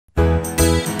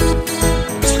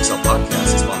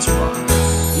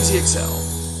Excel.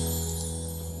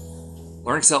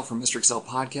 Learn Excel from Mr. Excel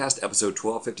Podcast, episode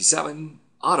 1257,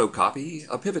 Auto Copy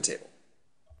a Pivot Table.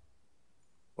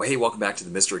 Well, hey, welcome back to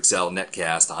the Mr. Excel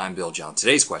Netcast. I'm Bill John.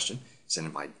 Today's question, sent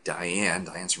in by Diane.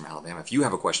 Diane's from Alabama. If you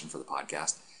have a question for the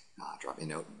podcast, drop me a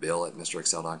note,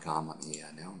 bill@MrExcel.com. Let me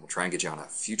know. We'll try and get you on a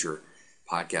future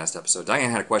podcast episode.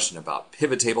 Diane had a question about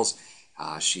pivot tables.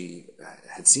 She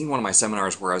had seen one of my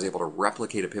seminars where I was able to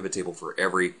replicate a pivot table for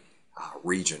every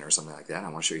region or something like that. I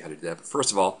want to show you how to do that. But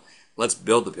first of all, let's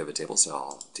build the pivot table. So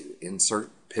I'll do Insert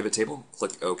Pivot Table.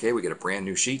 Click OK. We get a brand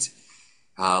new sheet.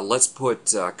 Let's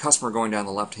put customer going down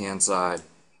the left-hand side,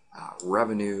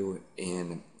 revenue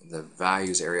in the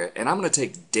values area. And I'm going to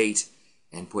take date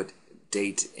and put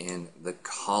date in the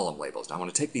column labels. Now I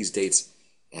want to take these dates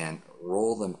and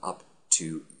roll them up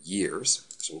to years.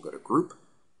 So we'll go to Group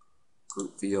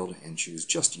field, and choose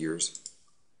just years.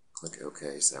 Click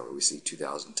OK, so that way we see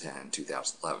 2010,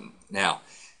 2011. Now,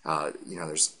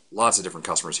 there's lots of different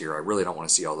customers here. I really don't want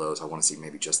to see all those. I want to see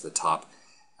maybe just the top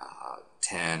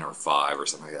 10 or 5 or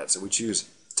something like that. So we choose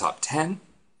top 10,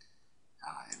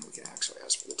 and we can actually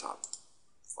ask for the top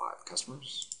 5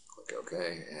 customers. Click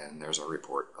OK, and there's our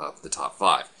report of the top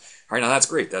 5. All right, now that's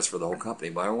great. That's for the whole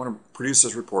company, but I want to produce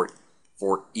this report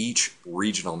for each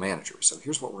regional manager. So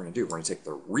here's what we're going to do. We're going to take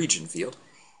the region field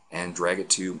and drag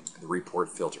it to the report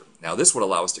filter. Now this would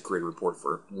allow us to create a report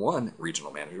for one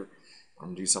regional manager. We're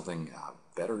going to do something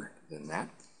better than that.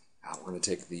 We're going to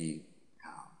take the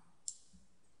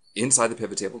inside the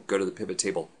pivot table, go to the pivot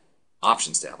table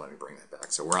options tab. Let me bring that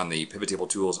back. So we're on the pivot table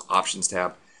tools options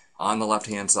tab. On the left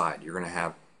hand side, you're going to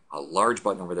have a large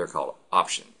button over there called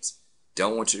options.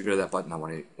 Don't want you to go to that button. I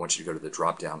want you to go to the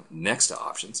drop down next to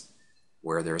options,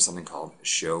 where there is something called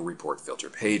Show Report Filter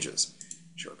Pages.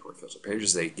 Show Report Filter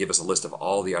Pages, they give us a list of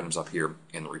all the items up here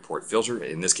in the report filter.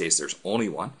 In this case, there's only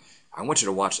one. I want you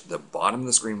to watch the bottom of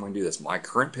the screen when I do this. My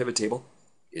current pivot table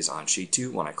is on sheet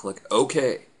 2. When I click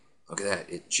OK, look at that.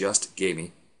 It just gave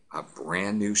me a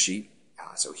brand new sheet.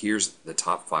 So here's the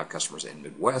top 5 customers in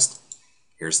Midwest.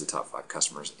 Here's the top 5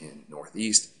 customers in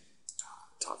Northeast.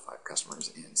 Top 5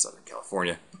 customers in Southern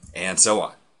California, and so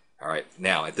on. All right,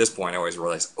 now at this point I always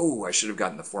realize, I should have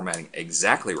gotten the formatting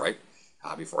exactly right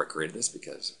before I created this,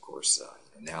 because of course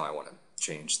now I want to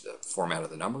change the format of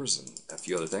the numbers and a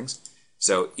few other things.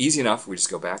 So easy enough, we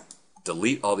just go back,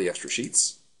 delete all the extra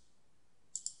sheets,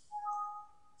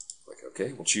 click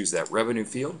OK. We'll choose that revenue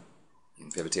field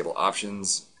in pivot table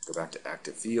options, go back to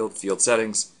active field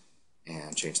settings,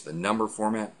 and change the number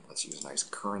format. Let's use a nice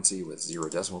currency with 0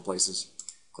 decimal places.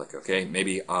 Click OK.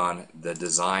 Maybe on the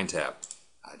design tab,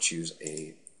 choose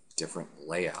a different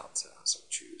layout. So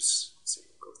choose, let's see,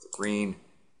 go with the green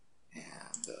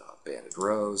and banded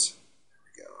rows.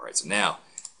 There we go. All right, so now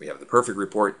we have the perfect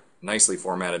report, nicely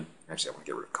formatted. Actually, I want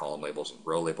to get rid of column labels and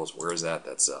row labels. Where is that?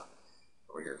 That's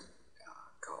over here,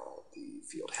 called the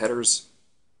field headers.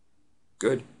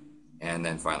 Good. And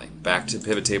then finally, back to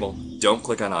pivot table. Don't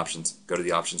click on options. Go to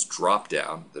the options drop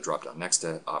down, the drop down next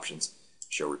to options.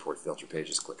 Show Report Filter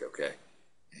Pages. Click OK. And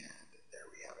there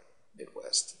we have it.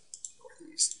 Midwest,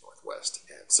 Northeast, Northwest,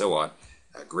 and so on.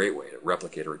 A great way to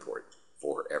replicate a report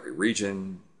for every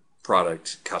region,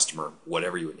 product, customer,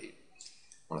 whatever you would need.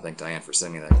 I want to thank Diane for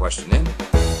sending that question in.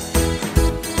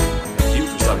 Thank you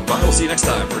for stopping by. We'll see you next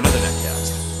time for another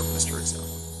Netcast from Mr. Excel.